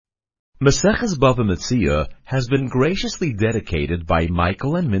Maseches Bava Metzia has been graciously dedicated by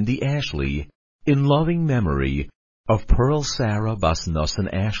Michael and Mindy Ashley in loving memory of Pearl Sarah Bas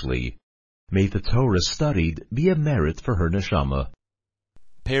Nosson Ashley. May the Torah studied be a merit for her neshama.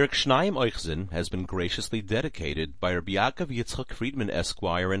 Perek Shnayim Oichzin has been graciously dedicated by Rabbi Yaakov Yitzchak Friedman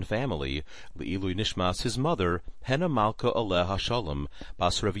Esquire and family, Le'ilui Nishmas his mother, Hena Malka Aleha Shalom,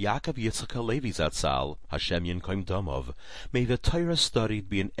 Bas Rav Yaakov Yitzchak Halevi Zatzal, Hashem Yinkoim Domov. May the Torah studied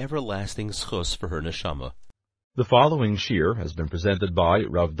be an everlasting schus for her neshama. The following shir has been presented by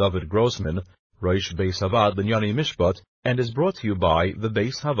Rav David Grossman, Rosh Beis Havad Linyani Mishpat, and is brought to you by the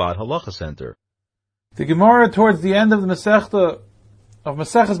Beis Havad Halacha Center. The Gemara towards the end of the Masechta of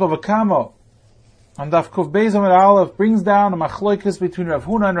Maseches Bava Kama on Daf Kuf Beis Amud Aleph brings down a machlokes between Rav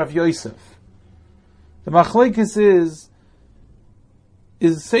Huna and Rav Yosef. The machlokes is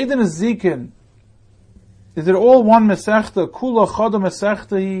Seder Nezikin, is it all one Masechta, Kula Chada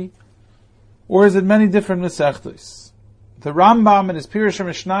Masechta, or is it many different Masechtas? The Rambam and his Pirush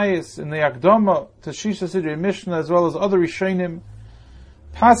HaMishnayos in the Akdama to Shisha Sidrei Mishnah as well as other Rishonim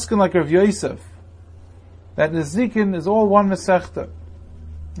paskin like Rav Yosef that Nezikin is all one Masechta.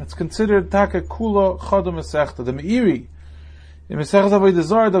 It's considered Taka Kula Chada Masechta. The Meiri in Masechta Avodah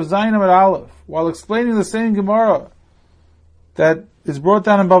Zarah of Zayin Amud Aleph, while explaining the same Gemara that is brought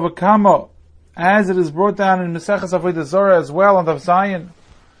down in Bava Kama as it is brought down in Masechta Avodah Zarah as well on the Zayin,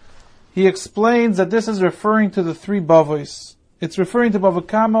 he explains that this is referring to the three Bavos. It's referring to Bava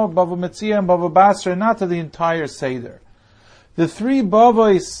Kama, Bava Metzia, and Bava Basra, not to the entire Seder. The three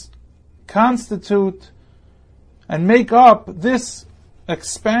Bavos constitute and make up this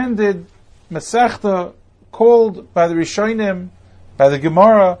expanded Masechta called by the Rishonim, by the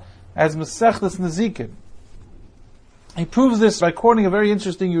Gemara, as Masechtas Nezikin. He proves this by quoting a very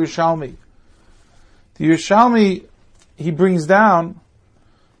interesting Yerushalmi. The Yerushalmi, he brings down,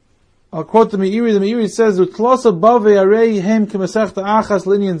 I'll quote the Meiri says, Utlosa bave arei hem k'masechta achas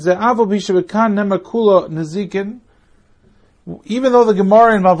linyan ze'avo b'shebekan nema kula nezikin. Even though the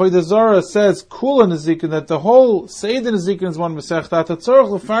Gemara in Avodah Zarah says kula nezikin, that the whole Seder nezikin is one masechta, tatzorach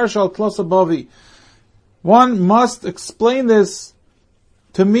l'farsh al tlosa bavi. One must explain this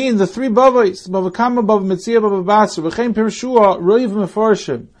to mean the three bavos, Bava Kama, Bava Metzia, Bava Basra, v'chein pirshua roiv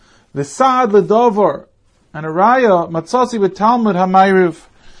mefarshim, v'saad l'dovar, and a raya matzasi v'talmud hamayriv.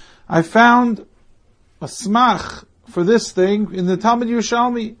 I found a smach for this thing in the Talmud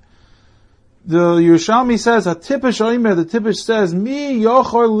Yerushalmi. The Yerushalmi says, "Hatipish oimer." The Tipish says, "Mi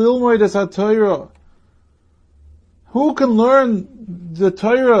yochor lilmoid es haTorah." Who can learn the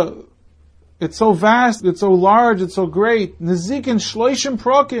Torah? It's so vast, it's so large, it's so great. Nezikin shloishim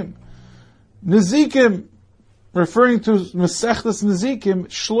prokim. Nezikim, referring to Masechtas Nezikim,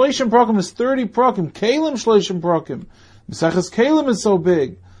 shloishim prokim is 30 prokim. Kalim shloishim prokim. Masechtas Kalim is so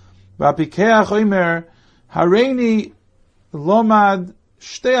big. V'apikeach oimer, hareini lomad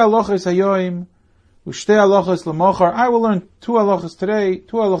shtei halachos hayoim, u'shtei halachos l'mochar. I will learn 2 halachos today,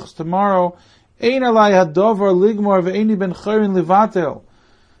 2 halachos tomorrow. Ein alai hadovar ligmor ve'eini ben chayrin livatel.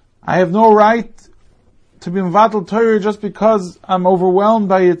 I have no right to be mevatel Torah just because I'm overwhelmed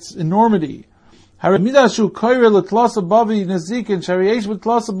by its enormity. We see, says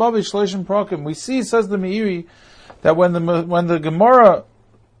the Meiri, that when the Gemara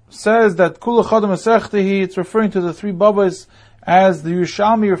says that Kula Chada Masechtahi, it's referring to the three Bavos, as the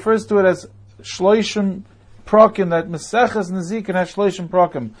Yerushalmi refers to it as Shloishim Prokim, that Maseches Nezikin has Shloishim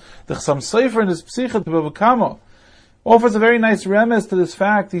Prokim. The Chasam Sofer in his Psicha to Bava Kama offers a very nice remez to this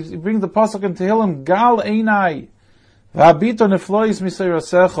fact. He brings the pasuk in Tehillim, Gal Einai, V'habito neflois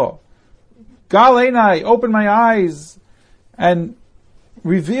misayrasecho. Gal Einai, open my eyes, and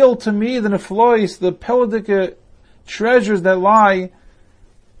reveal to me the neflois, the pelodika treasures that lie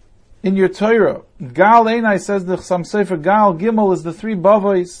in your Torah. Gal Einai, says the Chasam Sofer, Gal Gimel is the three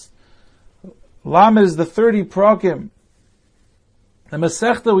Bavos, Lamed is the 30 Prokim. The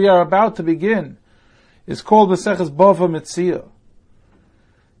Masechta we are about to begin is called Maseches Bava Metzia.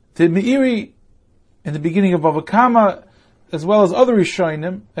 The Meiri, in the beginning of Bava Kama, as well as other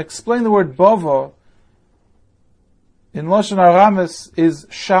Rishonim, explain the word Bava in Lashon Aramis is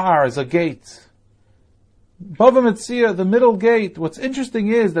Sha'ar, is a gate. Bava Metzia, the middle gate. What's interesting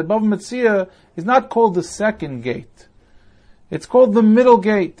is that Bava Metzia is not called the second gate. It's called the middle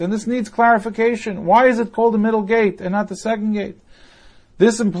gate, and this needs clarification. Why is it called the middle gate and not the second gate?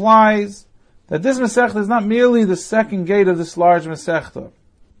 This implies that this Masechta is not merely the second gate of this large Masechta,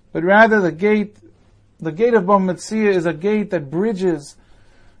 but rather the gate of Bava Metzia is a gate that bridges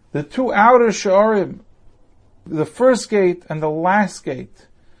the two outer Sha'arim, the first gate and the last gate.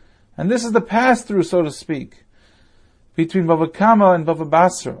 And this is the pass-through, so to speak, between Bava Kama and Bava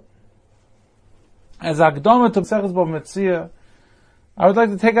Basra. As Akdama to Maseches Bava Metzia, I would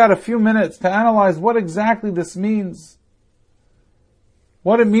like to take out a few minutes to analyze what exactly this means.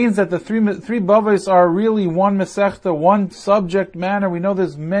 What it means that the three Bavos are really one Masechta, one subject matter. We know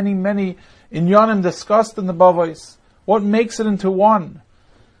there's many inyanim discussed in the Bavos. What makes it into one?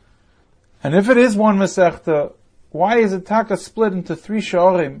 And if it is one Masechta, why is it taka split into 3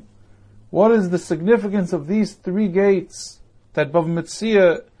 Sha'arim? What is the significance of these 3 gates? That Bava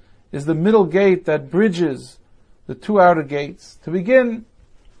Metzia is the middle gate that bridges the 2 outer gates. To begin,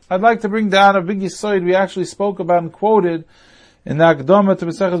 I'd like to bring down a big yisoid we actually spoke about and quoted in the Akdama to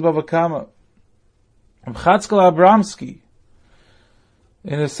Maseches Bava Kama. Chatzkel Abramsky,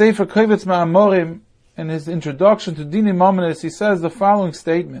 in his Sefer Kovetz Ma'amorim, in his introduction to Dinim Omenes, he says the following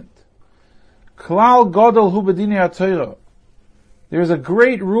statement: Klal Godel Hu B'Dinei HaTorah. There is a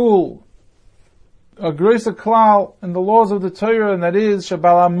great rule, a großer klal in the laws of the Torah, and that is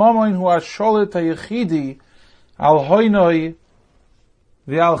Shabal HaMamoin Hu HaSholet HaYechidi Al Hoinoi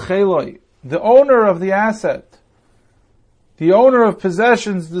V'Al Cheloi. The owner of the asset, the owner of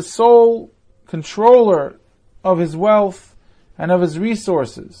possessions, the sole controller of his wealth and of his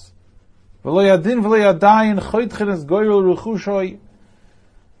resources. Neither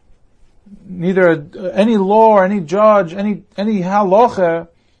any law or any judge, any halacha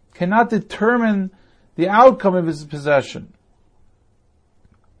cannot determine the outcome of his possession.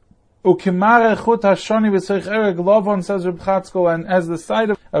 Says Reb Chatzkel, and as the sight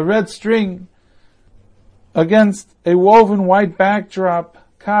of a red string against a woven white backdrop,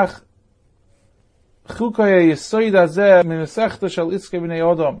 kach so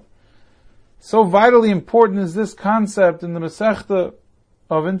vitally important is this concept in the Masechta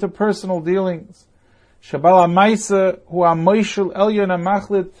of interpersonal dealings. Shabal HaMaisa hu HaMoishel Elyon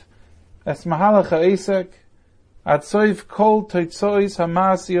HaMachlit es Mahalach HaEsek Atzoiv Kol Toitzois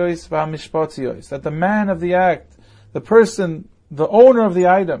HaMaasiyos VaHaMishpatiyos. That the man of the act, the person, the owner of the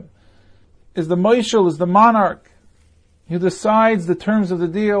item, is the Moishel, is the monarch, who decides the terms of the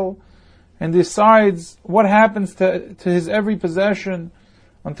deal and decides what happens to his every possession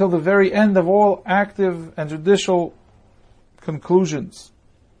until the very end of all active and judicial conclusions.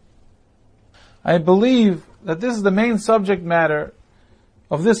 I believe that this is the main subject matter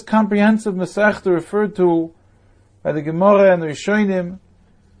of this comprehensive Masechta referred to by the Gemara and the Rishonim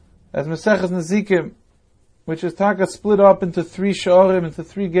as Maseches Nezikim, which is taka split up into 3 Sha'arim, into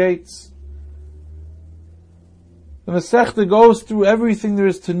 3 gates. The Masechta goes through everything there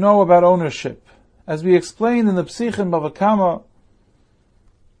is to know about ownership. As we explained in the Psichim Bava Kama,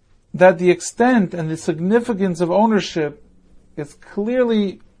 that the extent and the significance of ownership is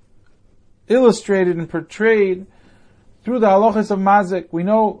clearly illustrated and portrayed through the halachas of mazik. We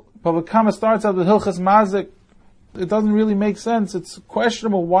know Bava Kama starts out with hilchas mazik. It doesn't really make sense. It's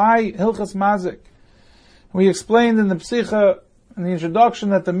questionable why hilchas mazik. We explained in the Psicha, in the introduction,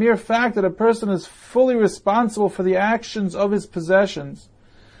 that the mere fact that a person is fully responsible for the actions of his possessions,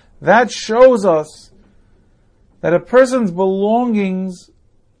 that shows us that a person's belongings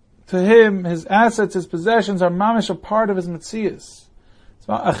to him, his assets, his possessions, are mamish a part of his metzias. It's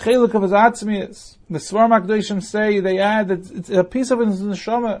a chelik of his atzmius. The Svar Makdoshim say, they add that it's a piece of his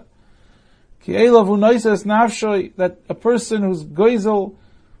neshama. Ki elav hu noises nafshoi, that a person who's goizel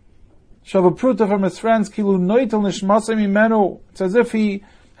shavapruta from his friends, kilu noitel nishmasei mimenu. It's as if he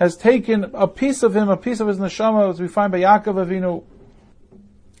has taken a piece of him, a piece of his neshama, as we find by Yaakov Avinu.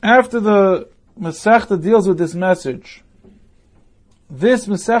 After the Masechta deals with this message, this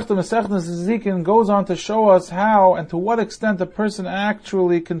Masechta Nezikin, goes on to show us how and to what extent a person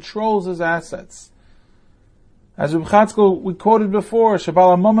actually controls his assets. As Reb Chatzkel, we quoted before,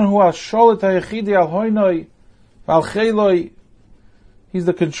 Shabal HaMaman hu HaSholet HaYechidi Al Hoinoi V'Al Cheloi. He's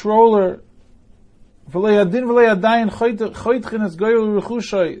the controller. V'lei Adin V'lei Adayin Choytchin Es Goyel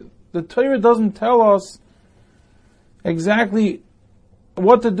Rechushoi. The Torah doesn't tell us exactly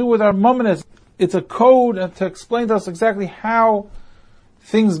what to do with our mumminess. It's a code and to explain to us exactly how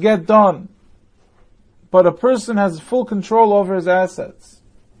things get done. But a person has full control over his assets.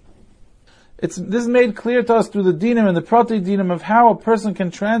 This is made clear to us through the dinim and the prati dinim of how a person can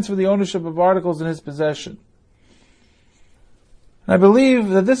transfer the ownership of articles in his possession. And I believe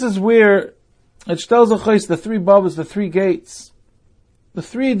that this is where it tells us the 3 bavas, the 3 gates, the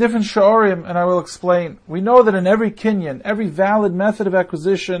 3 different sha'arim, and I will explain. We know that in every kinyan, every valid method of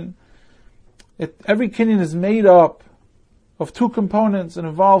acquisition, every kinyan is made up of 2 components and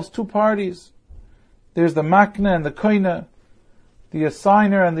involves 2 parties. There's the makna and the koina, the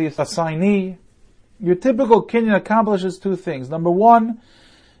assigner and the assignee. Your typical kinyan accomplishes 2 things. Number 1,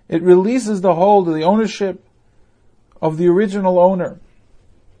 it releases the hold of the ownership of the original owner.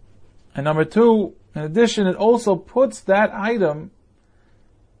 And number 2, In addition, it also puts that item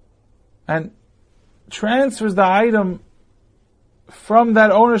and transfers the item from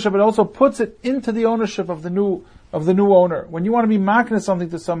that ownership. It also puts it into the ownership of the new owner. When you want to be makna something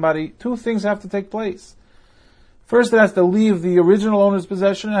to somebody, two things have to take place. First, it has to leave the original owner's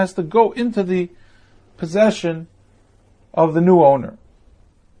possession. It has to go into the possession of the new owner.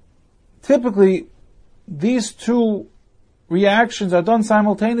 Typically, these two reactions are done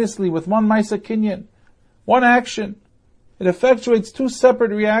simultaneously with one Maisa Kinyan, one action. It effectuates two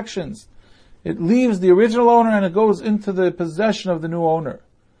separate reactions. It leaves the original owner and it goes into the possession of the new owner.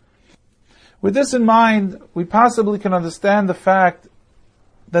 With this in mind, we possibly can understand the fact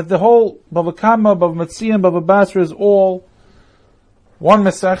that the whole Bava Kama, Bava Metzia, and Bava Basra is all one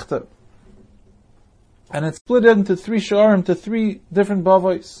Masechta. And it's split into three sharim, to three different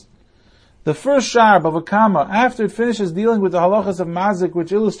Bavos. The first shar, Bava Kama, after it finishes dealing with the halachas of mazik,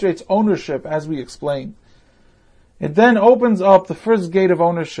 which illustrates ownership, as we explained, it then opens up the first gate of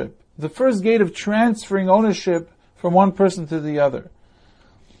ownership, the first gate of transferring ownership from one person to the other.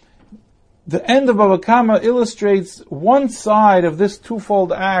 The end of Bava Kama illustrates one side of this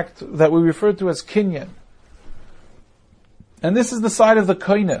twofold act that we refer to as kinyan. And this is the side of the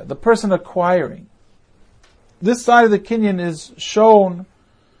koine, the person acquiring. This side of the kinyan is shown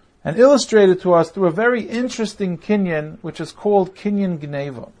and illustrated to us through a very interesting kinyan, which is called kinyan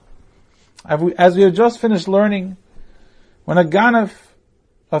gneva. As we have just finished learning, when a ganef,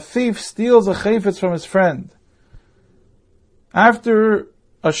 a thief, steals a chayfetz from his friend, after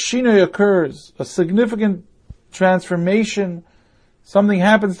a shinoi occurs, a significant transformation, something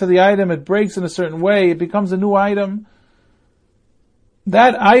happens to the item, it breaks in a certain way, it becomes a new item.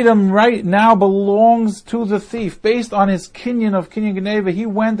 That item right now belongs to the thief. Based on his kinyan of kinyan gneva, he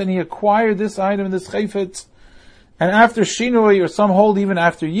went and he acquired this item, this chayfetz, and after shinoi, or some hold even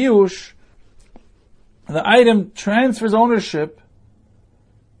after yush, the item transfers ownership.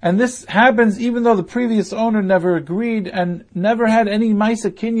 And this happens even though the previous owner never agreed and never had any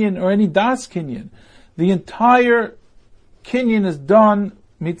Maisa Kinyan or any Das Kinyan. The entire Kinyan is done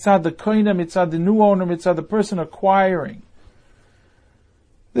mitzad the koina, mitzad the new owner, mitzad the person acquiring.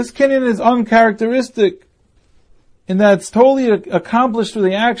 This Kinyan is uncharacteristic in that it's totally accomplished through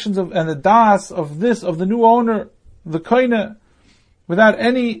the actions of and the Das of the new owner, the koina, without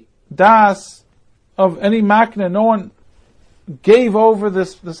any Das of any makna. No one gave over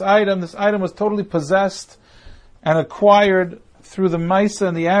this item. This item was totally possessed and acquired through the maisa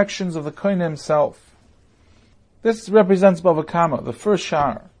and the actions of the kohen himself. This represents Bava Kama, the first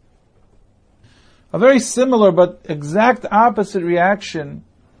shar. A very similar but exact opposite reaction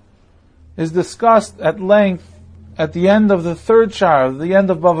is discussed at length at the end of the third shar, the end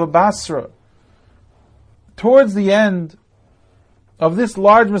of Bava Basra. Towards the end of this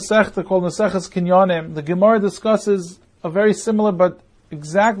large Masechta called Maseches Kinyanim, the Gemara discusses a very similar but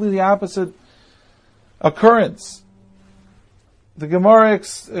exactly the opposite occurrence. The Gemara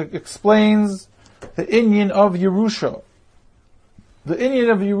explains the inyan of Yerusha. The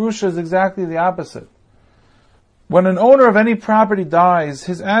inyan of Yerusha is exactly the opposite. When an owner of any property dies,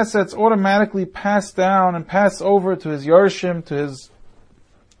 his assets automatically pass down and pass over to his Yarshim, to his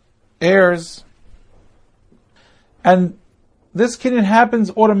heirs. And this kinyan happens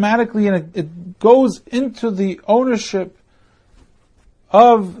automatically and it goes into the ownership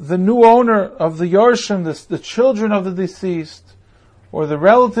of the new owner of the Yarshim, the children of the deceased, or the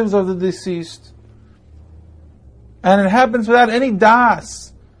relatives of the deceased. And it happens without any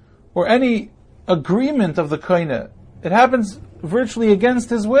das, or any agreement of the koine. It happens virtually against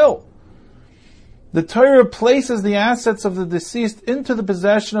his will. The Torah places the assets of the deceased into the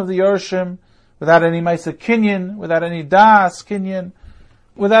possession of the Yarshim, without any Maisa Kinyan, without any Das Kinyan,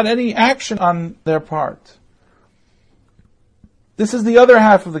 without any action on their part. This is the other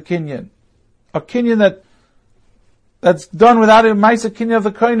half of the Kinyan. A Kinyan that's done without a Maisa Kinyan of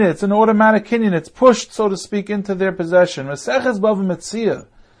the Koine. It's an automatic Kinyan. It's pushed, so to speak, into their possession. Maseches Bava Metzia,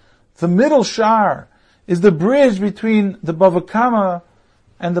 the middle shar, is the bridge between the Bava Kama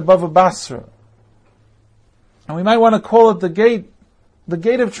and the Bava Basra. And we might want to call it the gate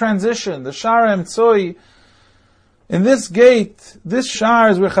of transition, the Shar Emtsoi. In this gate, this Shar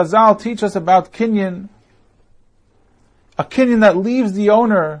is where Chazal teach us about Kinyan, a Kinyan that leaves the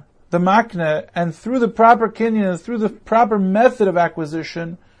owner, the Makna, and through the proper Kinyan, and through the proper method of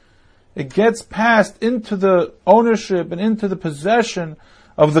acquisition, it gets passed into the ownership and into the possession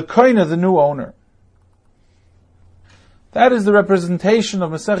of the Koina, the new owner. That is the representation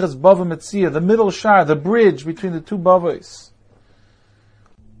of Maseches Bava Metzia, the middle Shar, the bridge between the two Bavos.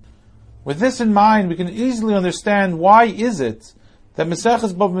 With this in mind, we can easily understand why is it that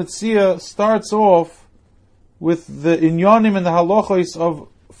Maseches Bava Metzia starts off with the inyanim and the halachos of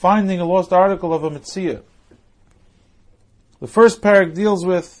finding a lost article of a Metzia. The first parak deals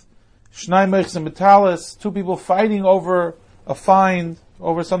with Shnai Meichs and Metalis, two people fighting over a find,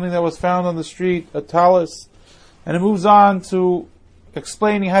 over something that was found on the street, a talis, and it moves on to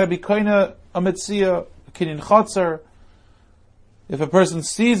explaining how to be koina a Metzia, a kinyan chotzer. If a person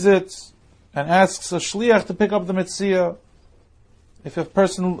sees it and asks a shliach to pick up the Metzia, if a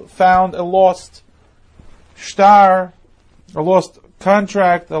person found a lost shtar, a lost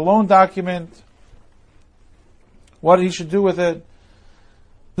contract, a loan document, what he should do with it.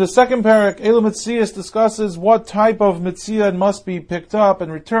 The second parak, Elu Metzias, discusses what type of Metzia must be picked up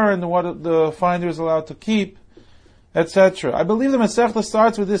and returned, and what the finder is allowed to keep, etc. I believe the Masechta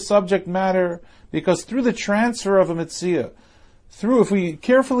starts with this subject matter because through the transfer of a Metzia, if we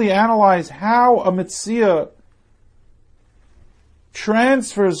carefully analyze how a Metzia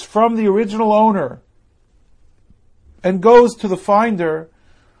transfers from the original owner and goes to the finder,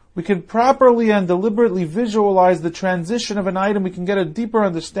 we can properly and deliberately visualize the transition of an item. We can get a deeper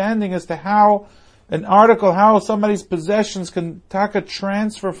understanding as to how an article, how somebody's possessions can take a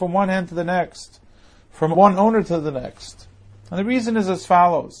transfer from one hand to the next, from one owner to the next. And the reason is as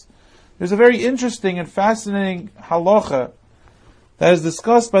follows. There's a very interesting and fascinating halacha that is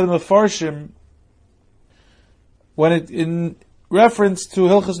discussed by the Mefarshim when in reference to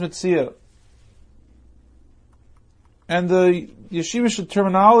Hilchos Metzia. And the yeshivish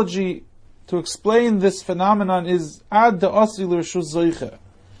terminology to explain this phenomenon is ad da'asi l'reshus zoiche.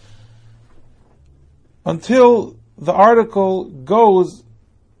 Until the article goes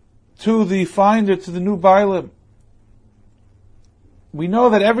to the finder, to the new bailim. We know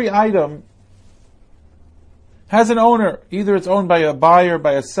that every item has an owner. Either it's owned by a buyer,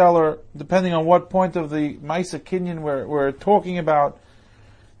 by a seller, depending on what point of the Maisa Kinyan we're talking about.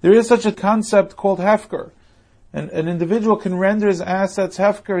 There is such a concept called hefker. And an individual can render his assets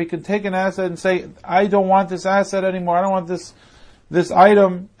hefker. He can take an asset and say, I don't want this asset anymore. I don't want this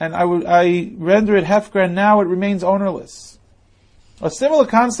item, and I render it hefker, and now it remains ownerless. A similar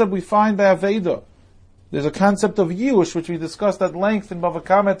concept we find by Aveda. There's a concept of Yush, which we discussed at length in Bava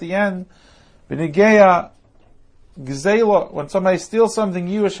Kama at the end. B'negeya Gzela, when somebody steals something,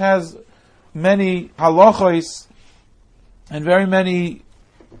 Yush has many halachos and very many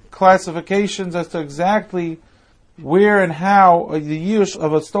classifications as to exactly where and how the use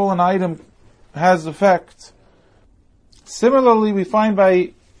of a stolen item has effect. Similarly, we find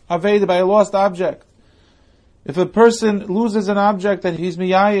by Aveda, by a lost object. If a person loses an object and he's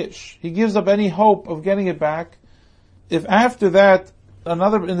miyayish, he gives up any hope of getting it back. If after that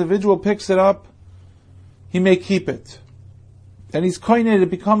another individual picks it up, he may keep it. And he's koined,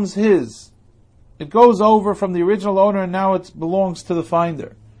 it becomes his. It goes over from the original owner and now it belongs to the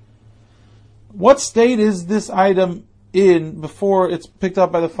finder. What state is this item in before it's picked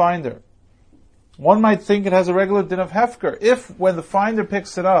up by the finder? One might think it has a regular din of hefker. If, when the finder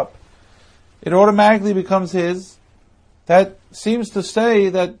picks it up, it automatically becomes his, that seems to say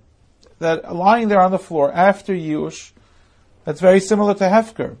that lying there on the floor after Yush, that's very similar to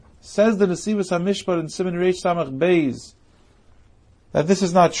hefker. Says the Nesivos HaMishpat in Siman Reish Samach Beis that this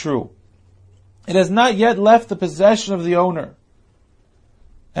is not true. It has not yet left the possession of the owner.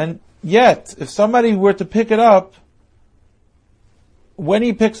 And yet, if somebody were to pick it up, when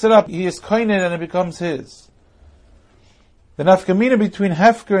he picks it up, he is koined and it becomes his. The nafkamina between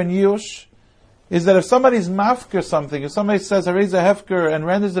hefker and yush is that if somebody's mafker something, if somebody says hareza hefker and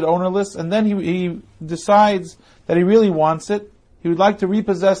renders it ownerless, and then he decides that he really wants it, he would like to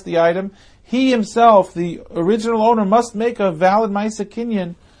repossess the item, he himself, the original owner, must make a valid ma'isa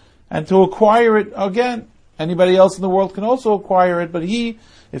kinyan and to acquire it again. Anybody else in the world can also acquire it, but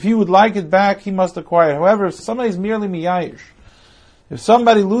if he would like it back, he must acquire it. However, if somebody's merely miyayish, if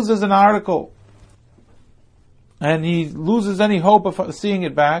somebody loses an article and he loses any hope of seeing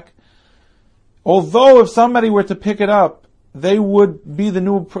it back, although if somebody were to pick it up, they would be the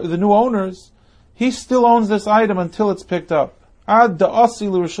new owners, he still owns this item until it's picked up. Ad da'asi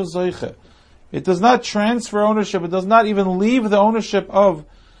l'reshus zoiche. It does not transfer ownership, it does not even leave the ownership of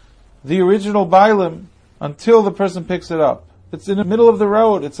the original bailim until the person picks it up. It's in the middle of the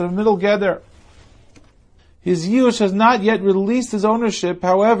road. It's in the middle gather. His yush has not yet released his ownership.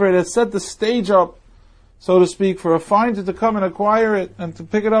 However, it has set the stage up, so to speak, for a finder to come and acquire it and to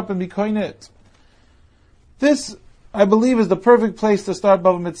pick it up and be koined it. This, I believe, is the perfect place to start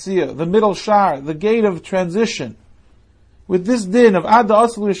Bava Metzia, the middle shar, the gate of transition. With this din of ad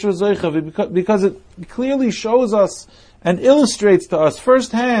da'asi l'reshus zoiche, because it clearly shows us and illustrates to us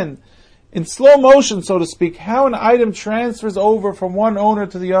firsthand in slow motion, so to speak, how an item transfers over from one owner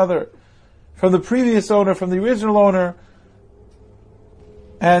to the other, from the previous owner, from the original owner.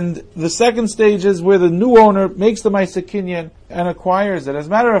 And the second stage is where the new owner makes the Ma'aseh Kinyan and acquires it. As a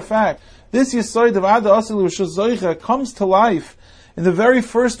matter of fact, this Yisoid of Ada Asilu Shazoicha comes to life in the very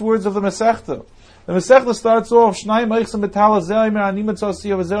first words of the Masechta. The Masechta starts off, Shnai Meichsam Betala Ze'oi Me'ani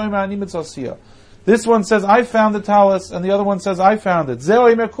Mitzosiyah V'Ze'oi Me'ani Mitzosiyah. This one says, I found the talus, and the other one says, I found it.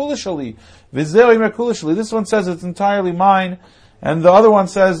 Ze'oi Me'kulishali V'Ze'oi Me'kulishali. This one says it's entirely mine, and the other one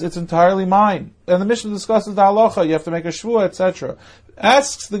says it's entirely mine. And the Mishnah discusses the halacha, you have to make a shvua, etc.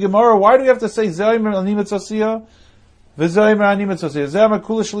 Asks the Gemara, why do we have to say Ze'oi Me'ani Mitzosiyah V'Ze'oi Me'ani Mitzosiyah? Ze'oi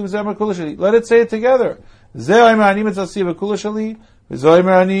Me'kulishali V'Ze'oi Me'kulishali. Let it say it together. Ze'oi Me'ani Mitzosiyah V'Kulishali V'Ze'oi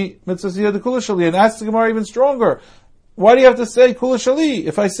Me'ani Mitzosiyah V'Kulishali. And asks the Gemara even stronger, why do you have to say Kula Shali?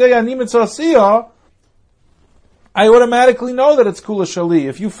 If I say Ani Mitzosiyah, I automatically know that it's Kula Shali.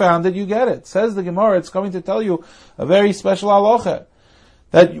 If you found it, you get it. Says the Gemara, it's coming to tell you a very special halacha.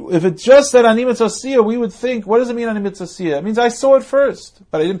 That if it just said Ani Mitzosiyah, we would think, what does it mean Ani Mitzosiyah? It means I saw it first,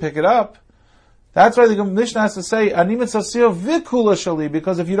 but I didn't pick it up. That's why the Mishnah has to say Ani Mitzosiyah V'Kula Shali,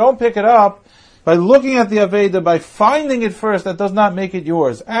 because if you don't pick it up, by looking at the Aveda, by finding it first, that does not make it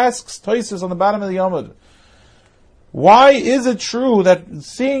yours. Asks Toises on the bottom of the Yomud, why is it true that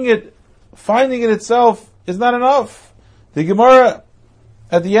seeing it, finding it itself, is not enough? The Gemara,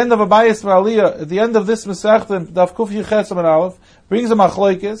 at the end of Abayis V'Aliyah, at the end of this Masechta, Daf Kuf Yiches Amar Aleph, brings a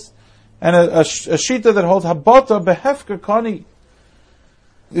Machloikis, and a Shita that holds Habota Behefker Kani.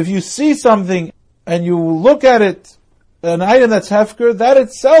 If you see something, and you look at it, an item that's Hefker, that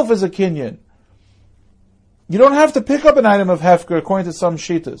itself is a Kinyan. You don't have to pick up an item of Hefker, according to some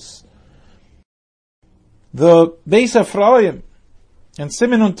Shitas. The Beis Ephraim and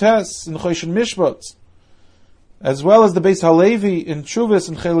Simin Untes in Choshen Mishpat, as well as the Beis Halevi in Chuvas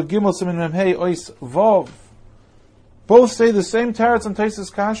and Chelik Gimel Simin Memhei Ois Vov, both say the same Teretz and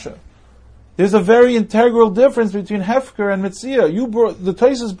Taisus Kasha. There's a very integral difference between Hefker and Metzia. The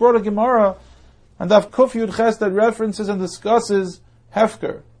Taisus brought a Gemara and Daf Kuf Yud Ches that references and discusses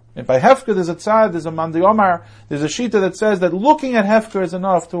Hefker. And by Hefker there's a Tzad, there's a Mandi Omar, there's a Shita that says that looking at Hefker is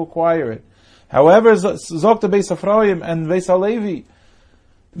enough to acquire it. However, Zok the Beis Ephraim and Beis Halevi,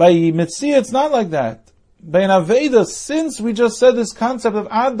 by Metzia it's not like that. By an Aveda, since we just said this concept of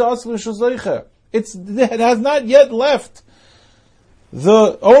Ad Aslu Shazoicha, it has not yet left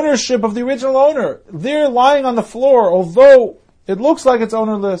the ownership of the original owner. They're lying on the floor, although it looks like it's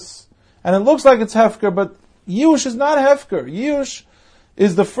ownerless, and it looks like it's Hefker, but Yush is not Hefker. Yush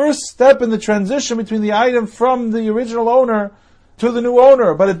is the first step in the transition between the item from the original owner to the new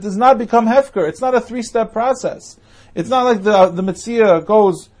owner, but it does not become Hefker. It's not a 3-step process. It's not like the Metzia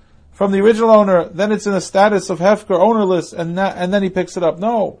goes from the original owner, then it's in a status of Hefker, ownerless, and then he picks it up.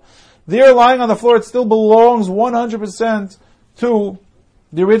 No. They're lying on the floor, it still belongs 100% to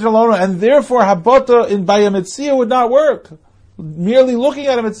the original owner, and therefore Habata by a Metzia would not work. Merely looking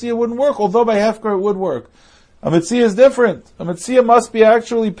at a Metzia wouldn't work, although by Hefker it would work. A Metzia is different. A Metzia must be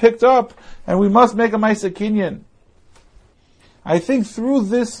actually picked up, and we must make a Ma'aseh Kinyan. I think through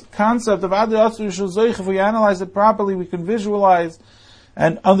this concept of Ad Aslu Shazoich, if we analyze it properly, we can visualize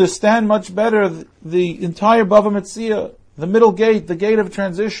and understand much better the entire Bava Metzia, the middle gate, the gate of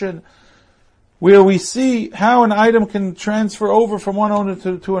transition, where we see how an item can transfer over from one owner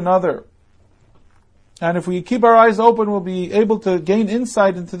to another. And if we keep our eyes open, we'll be able to gain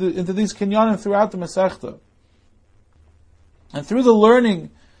insight into these kinyanim throughout the Masechta. And through the learning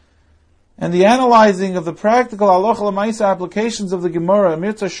and the analyzing of the practical halacha l'maisa applications of the Gemara,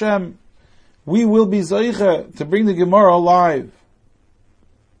 Mirz Hashem, we will be zeicha to bring the Gemara alive,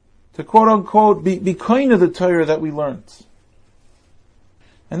 to quote unquote be kind of the Torah that we learned.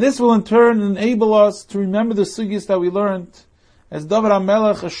 And this will in turn enable us to remember the sugyas that we learned, as David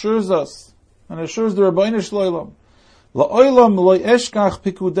HaMelech assures us, and assures the Rabbeinu Shloim, La'olam lo eshkach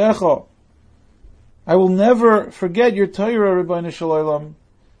pikudecha, I will never forget your Torah, Rabbeinu Shloim.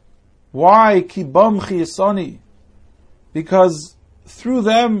 Why? Kibam chiyasani. Because through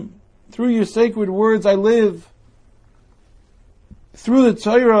them, through your sacred words, I live. Through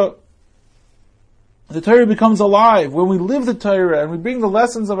the Torah becomes alive. When we live the Torah and we bring the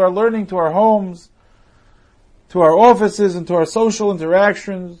lessons of our learning to our homes, to our offices, and to our social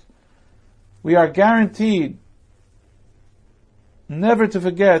interactions, we are guaranteed never to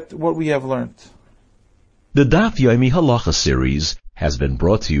forget what we have learned. The Daf Yomi Halacha series has been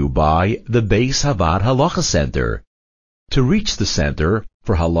brought to you by the Beis Havad Halacha Center. To reach the center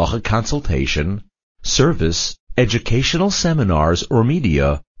for halacha consultation, service, educational seminars, or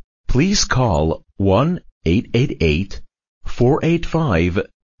media, please call 1-888-485-3385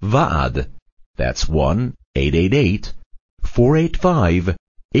 VAAD. That's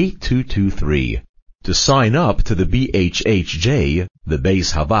 1-888-485-8223. To sign up to the BHHJ, the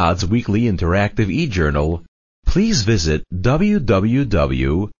Beis Havad's weekly interactive e-journal, please visit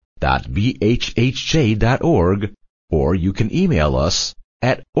www.bhhj.org, or you can email us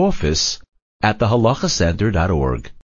at office@thehalakhacenter.org.